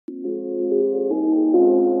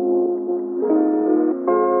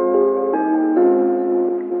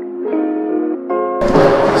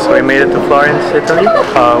So we made it to Florence, Italy.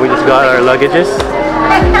 We just got our luggages,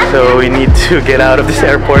 so we need to get out of this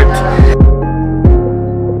airport.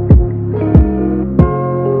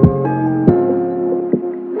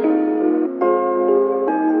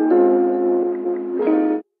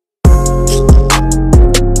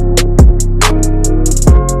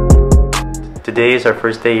 Today is our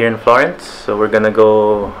first day here in Florence, so we're gonna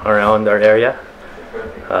go around our area.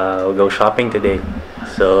 We'll go shopping today.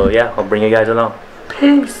 So yeah, I'll bring you guys along.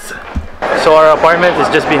 Peace! So our apartment is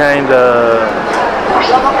just behind the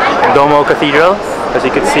Duomo Cathedral, as you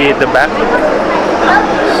can see at the back.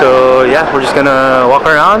 So yeah, we're just gonna walk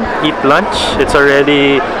around, eat lunch. It's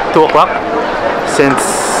already 2 o'clock, since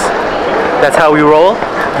that's how we roll.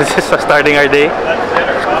 This is starting our day.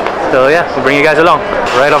 So yeah, we'll bring you guys along.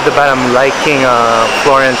 Right off the bat, I'm liking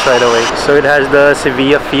Florence right away. So it has the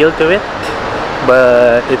Sevilla feel to it,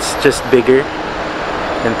 but it's just bigger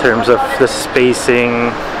in terms of the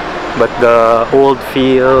spacing. But the old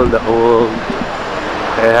feel,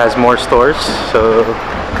 it has more stores. So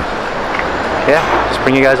yeah, just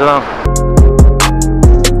bring you guys along.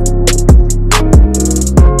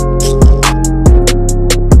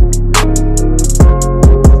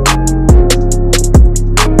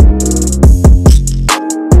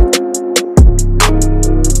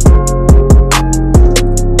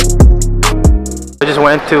 I just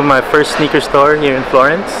went to my first sneaker store here in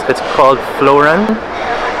Florence. It's called Florence.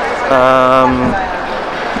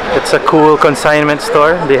 It's a cool consignment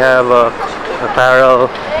store. They have apparel,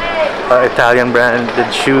 Italian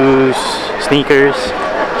branded shoes, sneakers,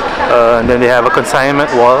 and then they have a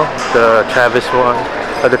consignment wall. The Travis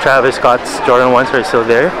Scott's Jordan 1s are still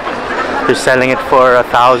there. They're selling it for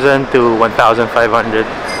 1,000 to 1,500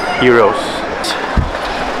 euros.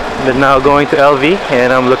 But now going to LV,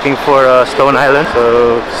 and I'm looking for Stone Island.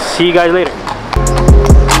 So see you guys later.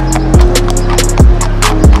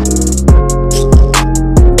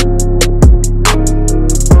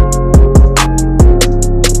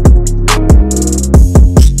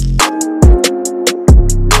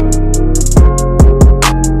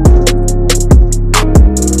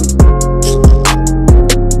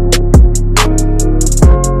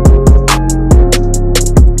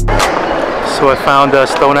 So I found the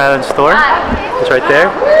Stone Island store. It's right there.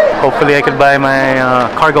 Hopefully I could buy my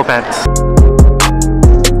cargo pants.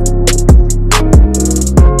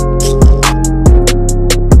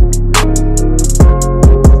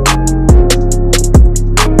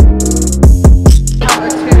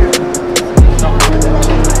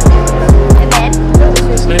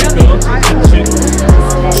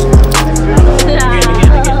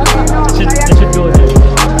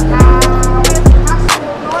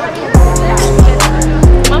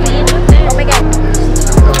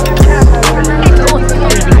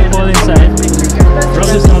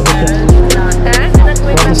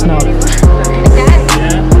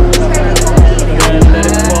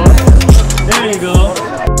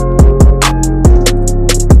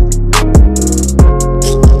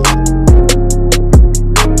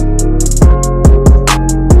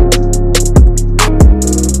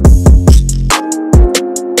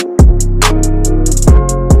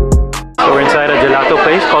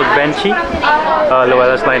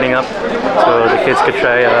 Luella's lining up so the kids could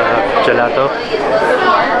try gelato.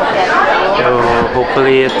 So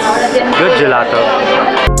hopefully it's good gelato.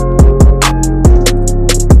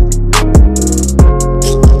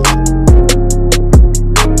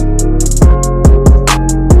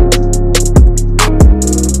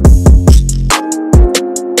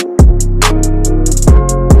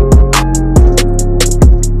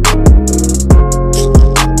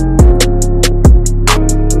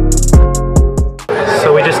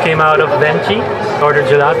 Out of Venchi, ordered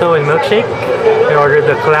gelato and milkshake. We ordered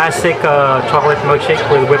the classic chocolate milkshake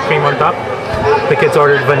with whipped cream on top. The kids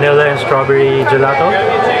ordered vanilla and strawberry gelato.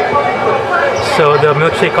 So the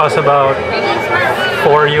milkshake costs about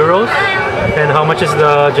 4 euros. And how much is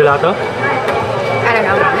the gelato? I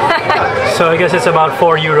don't know. So I guess it's about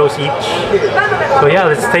 4 euros each. So yeah,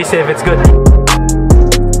 let's taste it if it's good.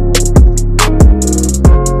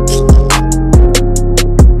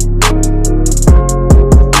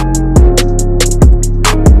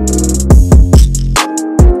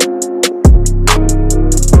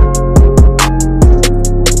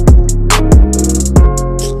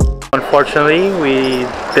 Unfortunately, we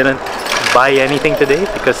didn't buy anything today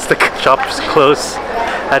because the shops close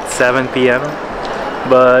at 7 p.m.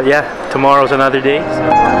 But yeah, tomorrow's another day.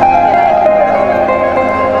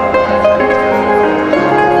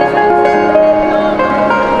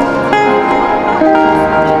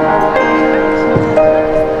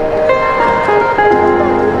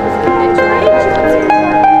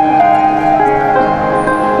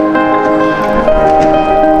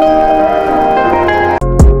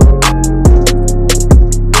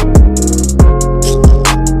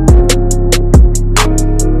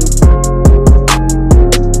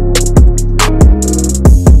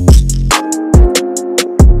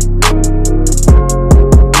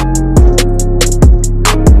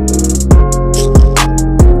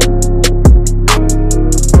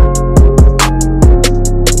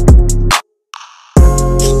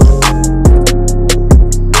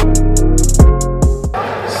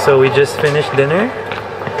 just finished dinner.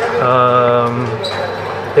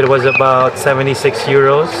 It was about 76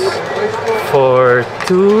 euros for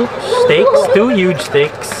two huge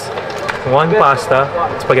steaks, one pasta,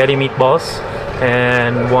 spaghetti meatballs,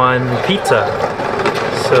 and one pizza.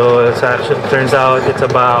 So it's actually turns out it's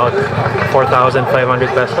about 4,500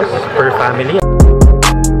 pesos per family.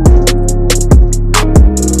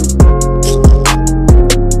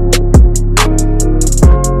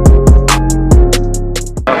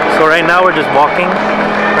 So right now we're just walking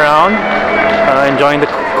around, enjoying the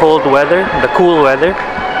cool weather.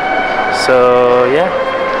 So yeah,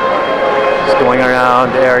 just going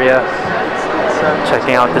around the area,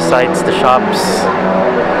 checking out the sights, the shops,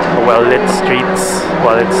 the well-lit streets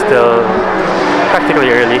while it's still practically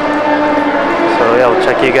early. So yeah, I'll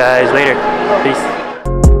check you guys later. Peace.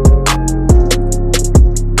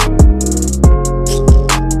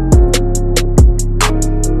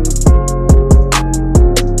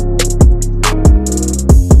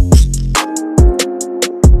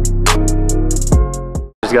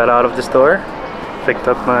 Just got out of the store, picked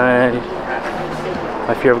up my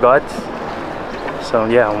Fear of God. So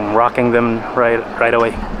yeah, I'm rocking them right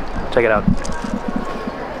away. Check it out.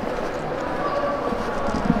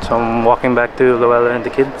 So I'm walking back to Luella and the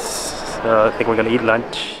kids. I think we're gonna eat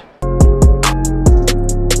lunch.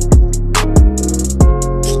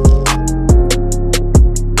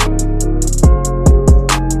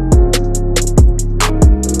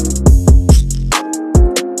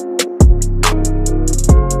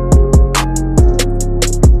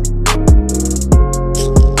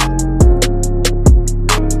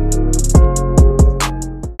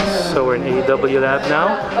 So we're in AEW Lab now.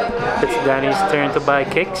 It's Danny's turn to buy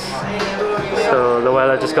kicks. So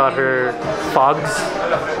Luella just got her fogs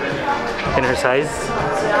in her size.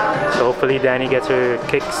 So hopefully Danny gets her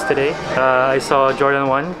kicks today. I saw Jordan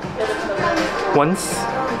 1 once.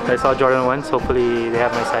 I saw Jordan 1, so hopefully they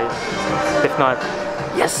have my size. If not,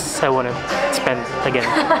 yes, I want to spend again.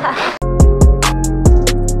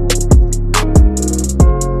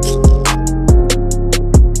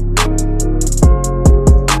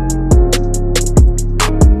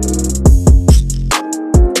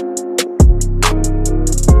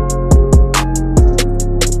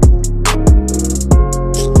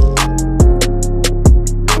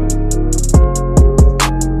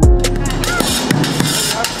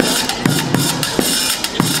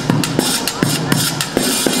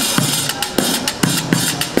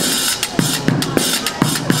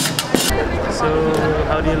 So,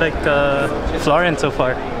 how do you like Florence so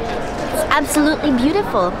far? It's absolutely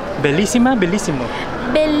beautiful. Bellissima, bellissimo.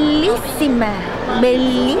 Bellissima.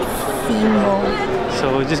 Bellissimo.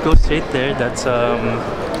 So just go straight there. That's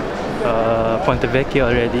Ponte Vecchio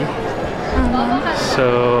already.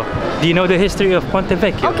 So, do you know the history of Ponte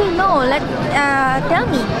Vecchio? Okay, no, tell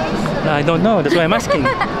me. I don't know. That's why I'm asking.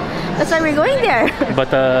 That's why we're going there.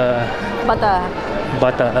 But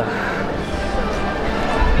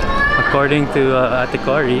according to Ate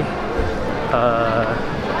Cory,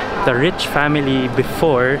 the rich family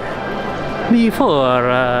before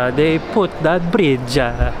they put that bridge.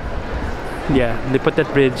 Yeah, they put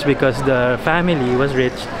that bridge because the family was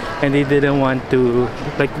rich and they didn't want to,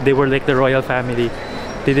 they were like the royal family.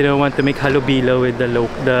 They didn't want to make halubilo with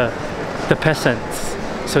the peasants.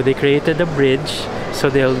 So they created a bridge so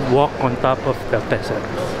they'll walk on top of the peasants.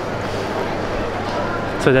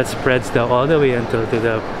 So that spreads all the way until to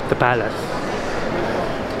the palace.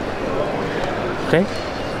 Okay?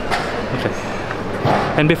 Okay.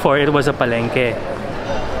 And before it was a palenque.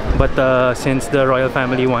 But since the royal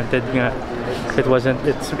family wanted,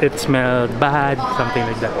 it smelled bad, something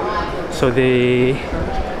like that. So they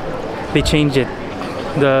changed it.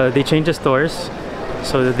 They changed the stores.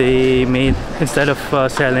 So that they made, instead of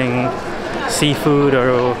selling seafood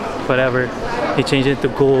or whatever, they changed it to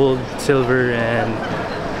gold, silver, and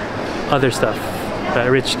other stuff that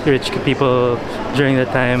rich people during that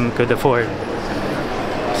time could afford.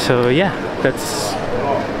 So yeah, that's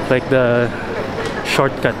like the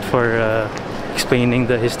shortcut for explaining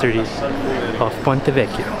the history of Ponte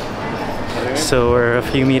Vecchio. So we're a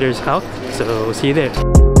few meters out, so see you there.